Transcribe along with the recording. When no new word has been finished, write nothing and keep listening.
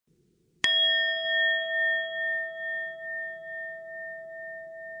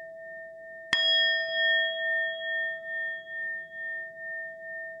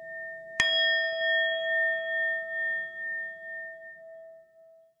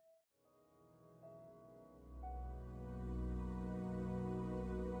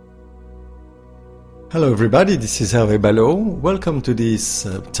Hello everybody, this is Hervé Ballot. Welcome to this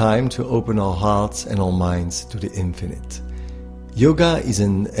time to open our hearts and our minds to the infinite. Yoga is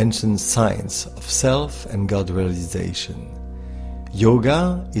an ancient science of self and God realization.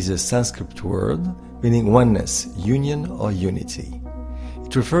 Yoga is a Sanskrit word meaning oneness, union or unity.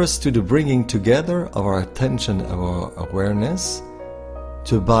 It refers to the bringing together of our attention, of our awareness,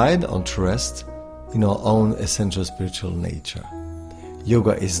 to abide or to rest in our own essential spiritual nature.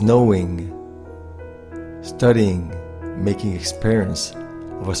 Yoga is knowing, studying, making experience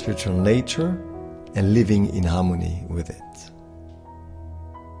of our spiritual nature and living in harmony with it.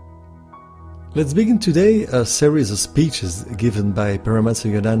 Let's begin today a series of speeches given by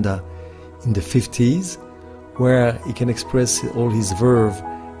Paramahansa Yogananda in the 50s, where he can express all his verve,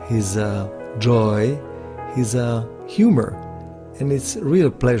 his joy, his humor, and it's a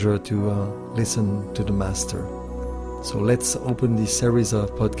real pleasure to listen to the Master. So let's open this series of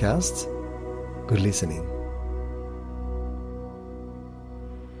podcasts. Good listening.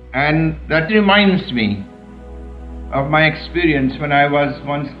 And that reminds me of my experience when I was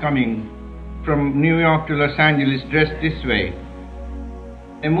once coming from New York to Los Angeles dressed this way.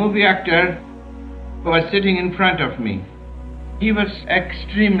 A movie actor was sitting in front of me. He was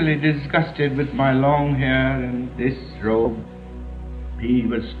extremely disgusted with my long hair and this robe. He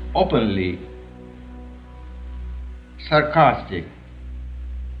was openly sarcastic.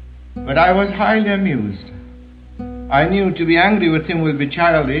 But I was highly amused. I knew to be angry with him would be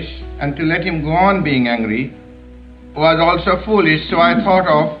childish, and to let him go on being angry was also foolish, so I thought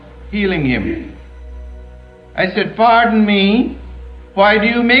of healing him. I said, "Pardon me, why do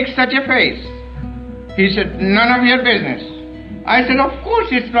you make such a face?" He said, "None of your business." I said, "Of course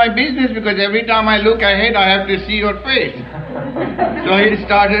it's my business, because every time I look ahead I have to see your face." So he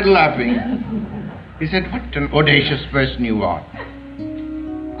started laughing. He said, "What an audacious person you are."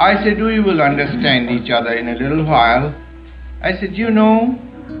 I said, "We will understand each other in a little while." I said, "You know,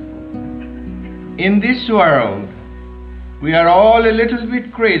 in this world, we are all a little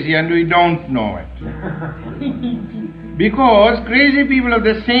bit crazy and we don't know it. Because crazy people of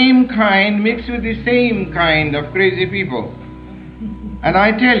the same kind mix with the same kind of crazy people. And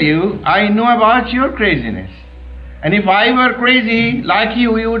I tell you, I know about your craziness. And if I were crazy like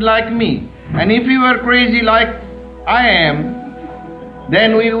you would like me. And if you were crazy like I am,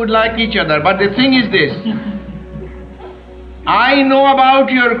 then we would like each other. But the thing is this, I know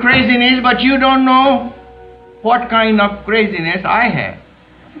about your craziness, but you don't know what kind of craziness I have.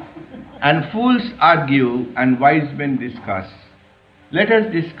 And fools argue and wise men discuss. Let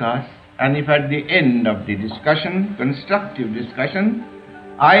us discuss, and if at the end of the discussion, constructive discussion,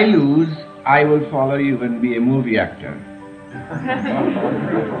 I lose, I will follow you and be a movie actor.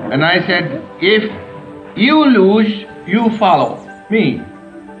 And I said, if you lose, you follow me.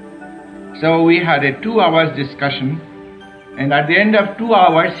 So we had a 2 hours discussion, and at the end of 2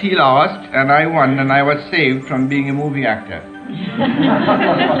 hours he lost and I won, and I was saved from being a movie actor.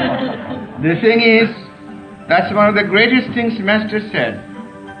 The thing is, that's one of the greatest things Master said,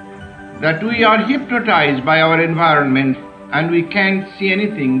 that we are hypnotized by our environment and we can't see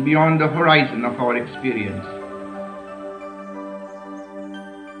anything beyond the horizon of our experience.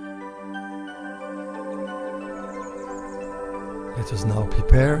 Let us now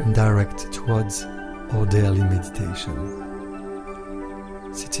prepare and direct towards our daily meditation.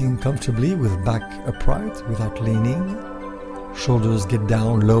 Sitting comfortably with back upright without leaning, shoulders get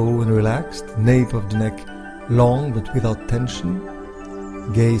down low and relaxed, nape of the neck long but without tension,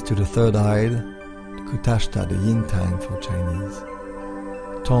 gaze to the third eye, the Kutashta, the yin time for Chinese,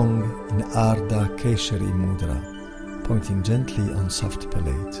 tongue in Ardha Keshari Mudra, pointing gently on soft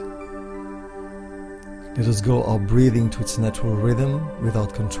palate. Let us go our breathing to its natural rhythm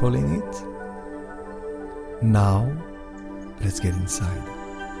without controlling it. Now, let's get inside.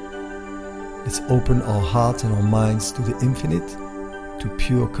 Let's open our hearts and our minds to the infinite, to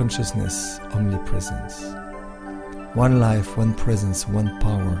pure consciousness, omnipresence. One life, one presence, one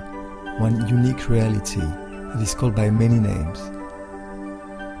power, one unique reality that is called by many names.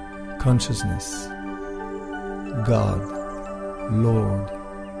 Consciousness, God, Lord,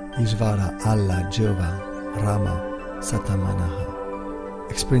 Ishvara, Allah, Jehovah, Rama, Satamanaha,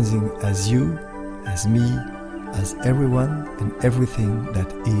 experiencing as you, as me, as everyone and everything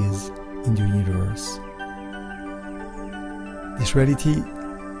that is in the universe. This reality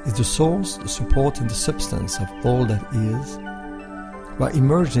is the source, the support and the substance of all that is. We are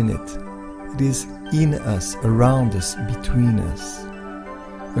immersed in it. It is in us, around us, between us.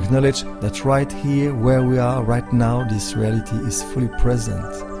 Acknowledge that right here, where we are right now, this reality is fully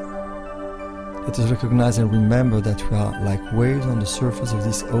present. Let us recognize and remember that we are like waves on the surface of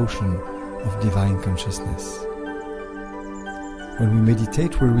this ocean, of divine consciousness. When we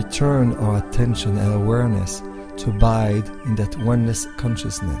meditate, we return our attention and awareness to abide in that oneness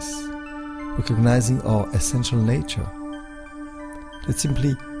consciousness, recognizing our essential nature. Let's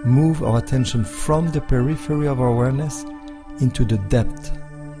simply move our attention from the periphery of our awareness into the depth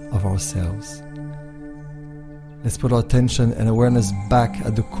of ourselves. Let's put our attention and awareness back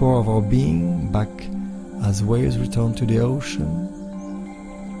at the core of our being, back as waves return to the ocean.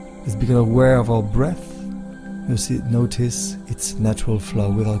 Let's become aware of our breath. Notice its natural flow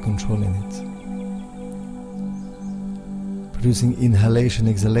without controlling it. Producing inhalation,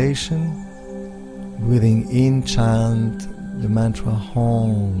 exhalation. Breathing in, chant the mantra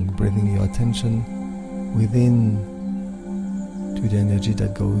Hong, bringing your attention within to the energy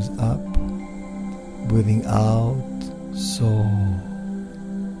that goes up. Breathing out, so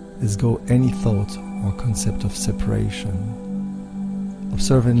let's go any thought or concept of separation.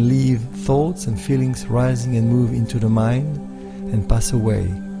 Observe and leave thoughts and feelings rising and move into the mind and pass away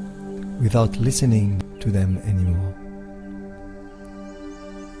without listening to them anymore.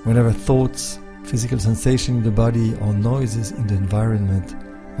 Whenever thoughts, physical sensation in the body or noises in the environment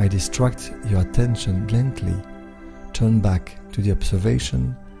might distract your attention, gently turn back to the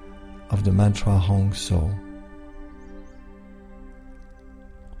observation of the mantra Hong So.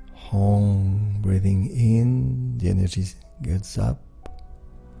 Hong, breathing in, the energy gets up.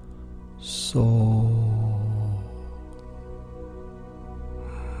 So.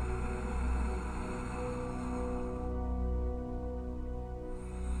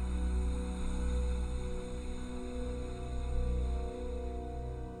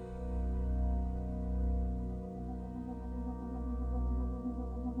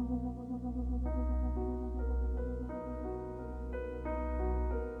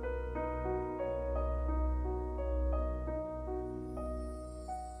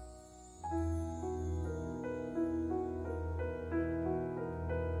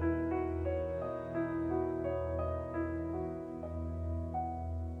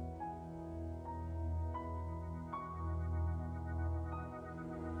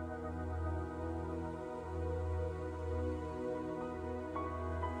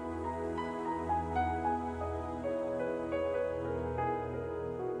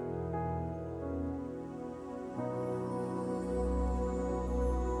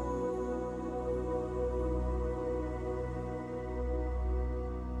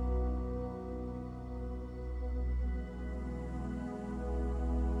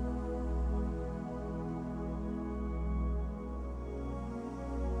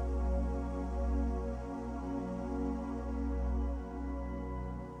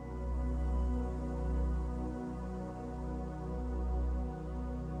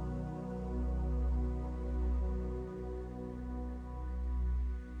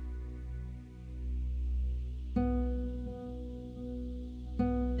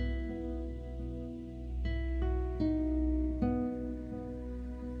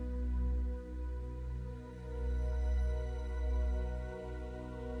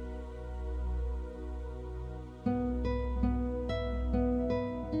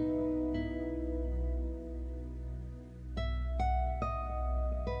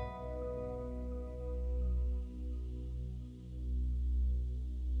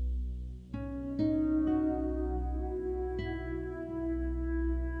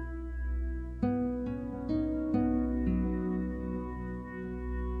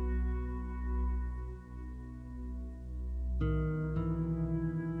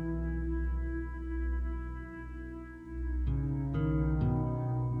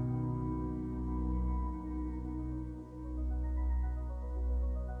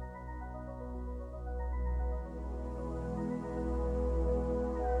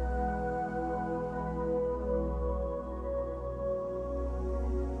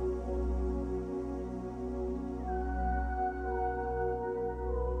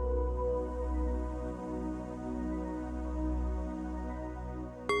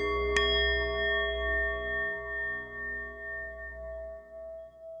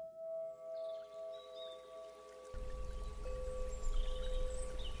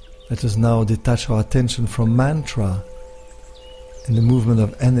 Let us now detach our attention from mantra and the movement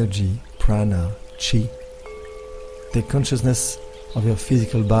of energy, prana, chi. Take consciousness of your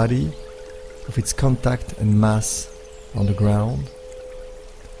physical body, of its contact and mass on the ground.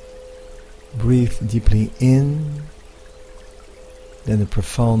 Breathe deeply in, then a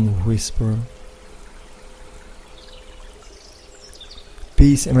profound whisper.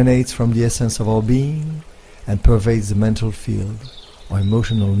 Peace emanates from the essence of our being and pervades the mental field, our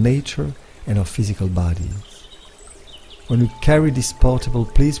emotional nature and our physical bodies. When we carry this portable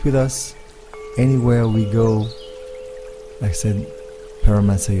peace with us, anywhere we go, like said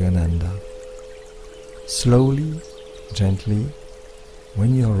Paramahansa Yogananda. Slowly, gently,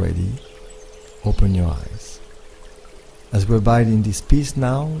 when you are ready, open your eyes. As we abide in this peace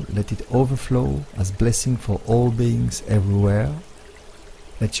now, let it overflow as blessing for all beings everywhere.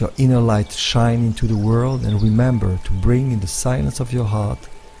 Let your inner light shine into the world, and remember to bring in the silence of your heart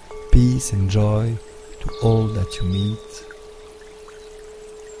peace and joy to all that you meet.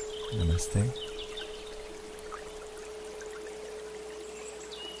 Namaste.